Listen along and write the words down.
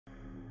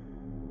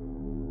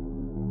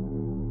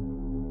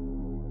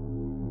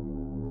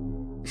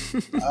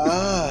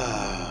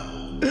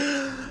Ah,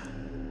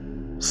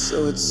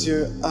 so it's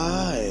your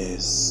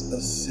eyes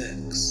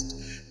affixed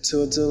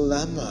to a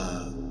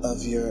dilemma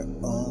of your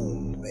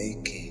own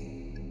making.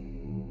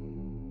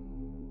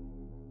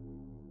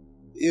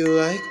 You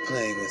like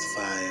playing with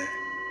fire.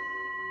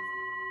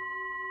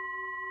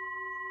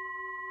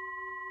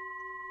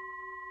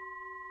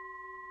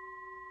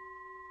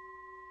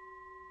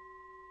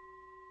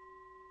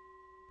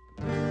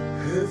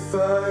 If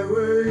I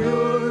were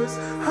yours,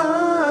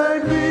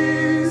 I'd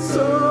be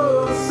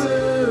so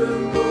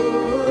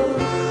simple,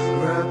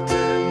 wrapped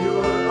in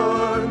your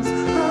arms,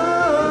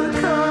 I'd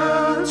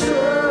catch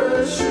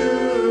a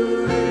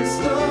shooting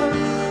star,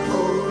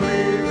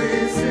 only be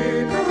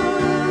seen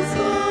as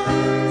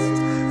last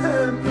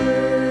and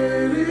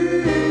pretty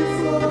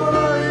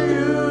for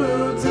you,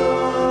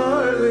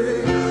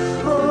 darling.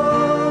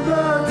 All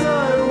that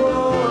I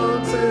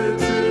wanted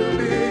to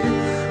be,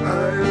 I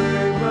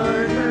laid my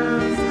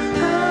hands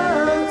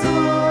and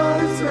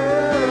twice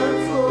meant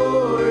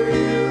for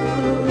you.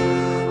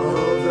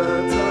 All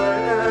that I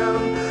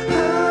am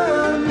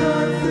and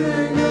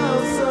nothing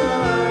else I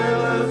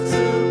left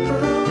to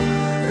prove.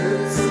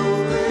 It's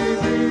only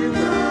me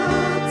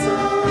that I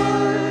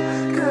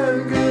can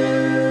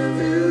give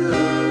you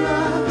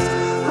that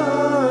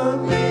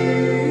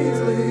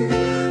immediately,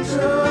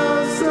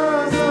 just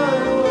as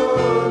I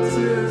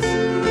wanted to.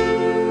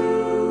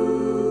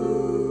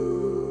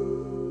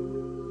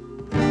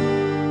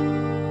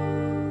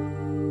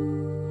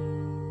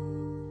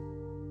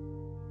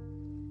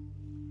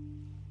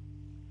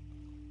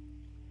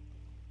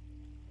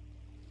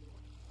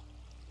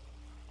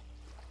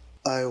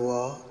 I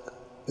walk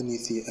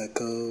beneath the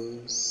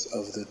echoes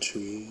of the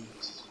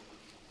trees.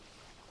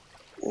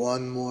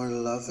 One more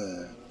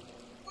lover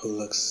who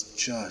looks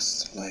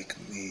just like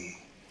me.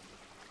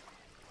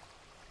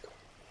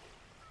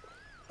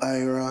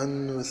 I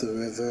run with the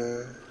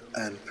river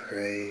and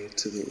pray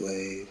to the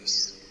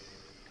waves.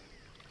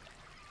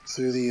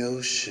 Through the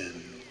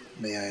ocean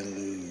may I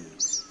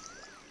lose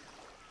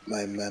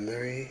my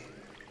memory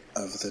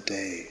of the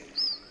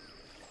days.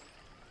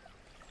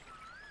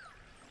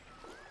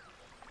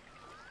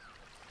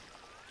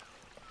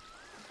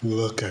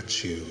 Look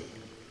at you.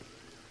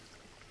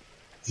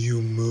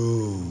 You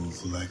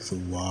move like the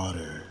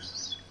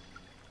waters.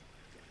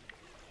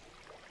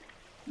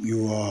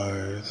 You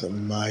are the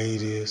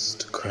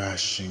mightiest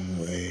crashing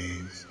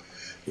wave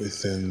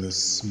within the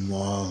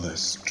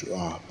smallest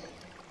drop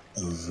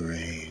of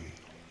rain.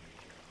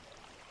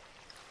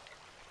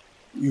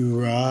 You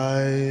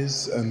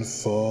rise and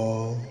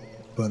fall,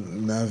 but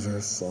never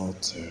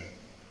falter.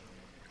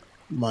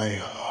 My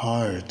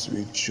heart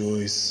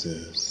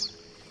rejoices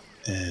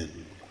in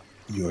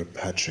your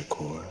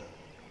petrichor.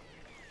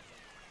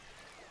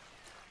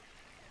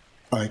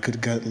 I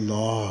could get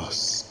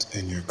lost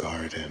in your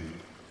garden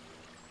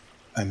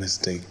and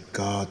mistake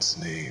God's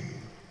name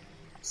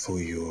for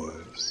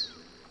yours.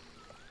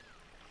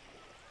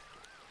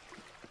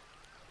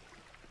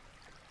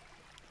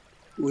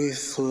 We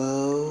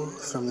flow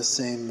from the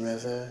same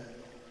river,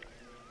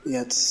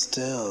 yet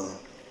still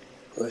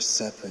we're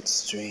separate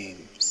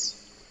streams.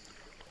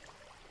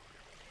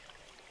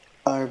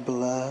 Our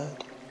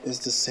blood is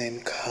the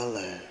same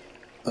color,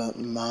 but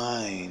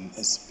mine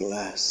is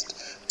blessed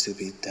to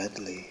be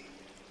deadly.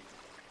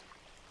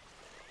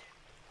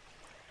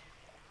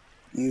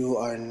 You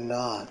are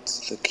not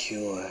the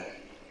cure,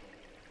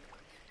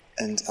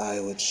 and I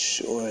would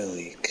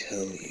surely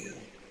kill you.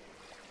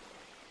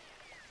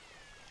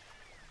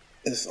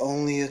 If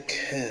only a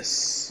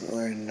kiss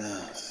were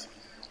enough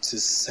to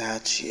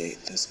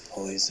satiate this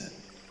poison.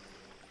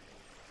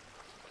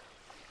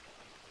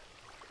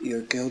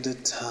 Your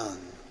gilded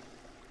tongue,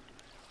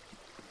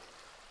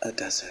 a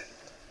desert.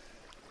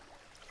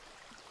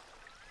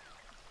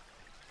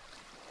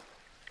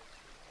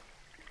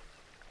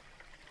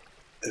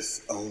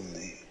 If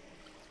only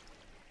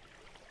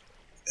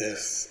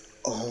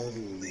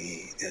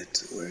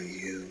it were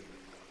you.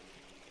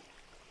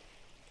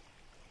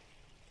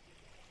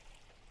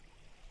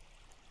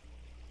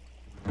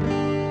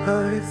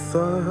 I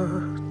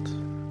thought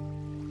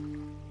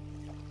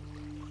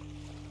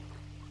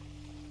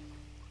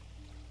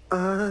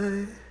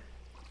I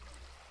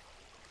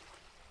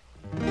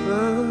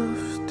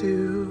loved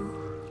you.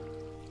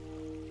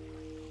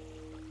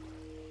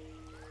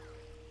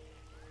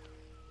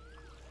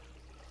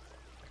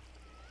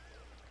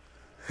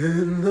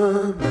 In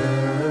the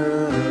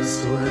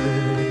best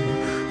way,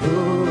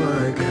 oh,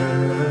 I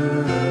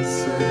can't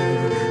say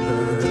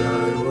that I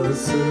was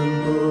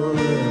simple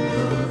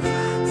enough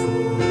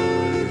for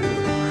you.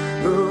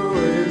 The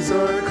waves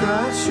are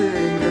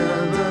crashing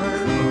and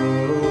I'm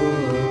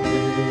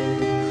hoping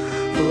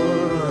for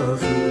a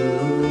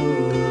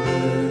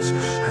foolish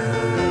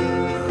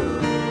hello.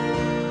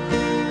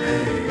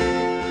 Hey,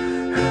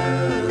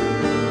 hello.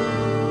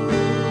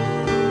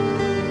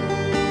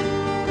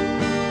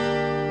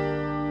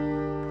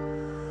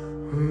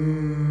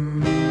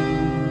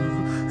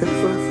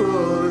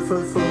 If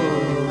I fall,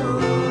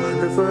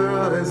 if I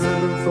rise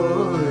and I'm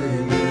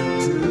falling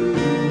into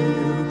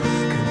you,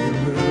 can you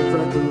move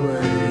out the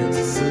way?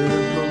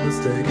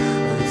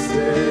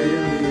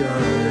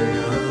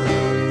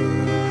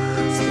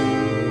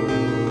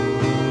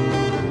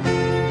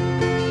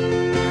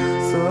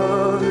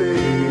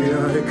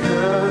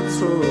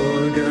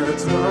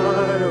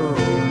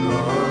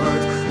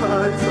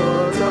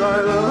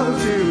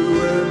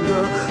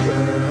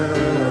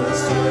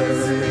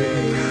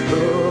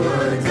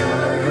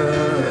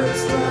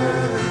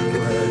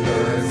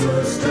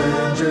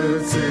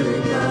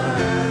 sitting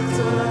back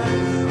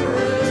time.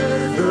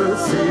 The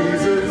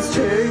seasons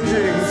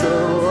changing, so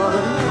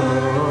I'm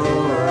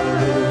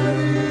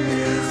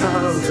calling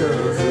out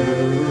of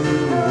foolish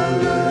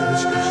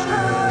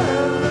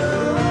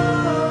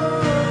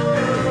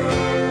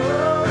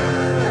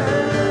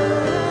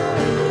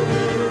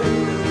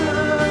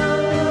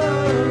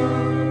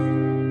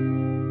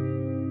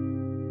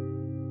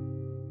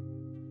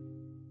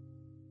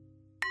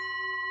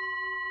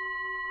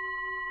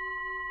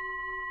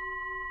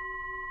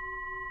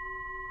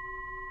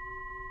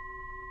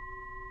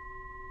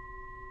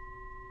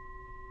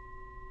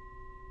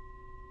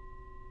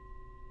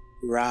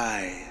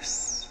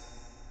Rise.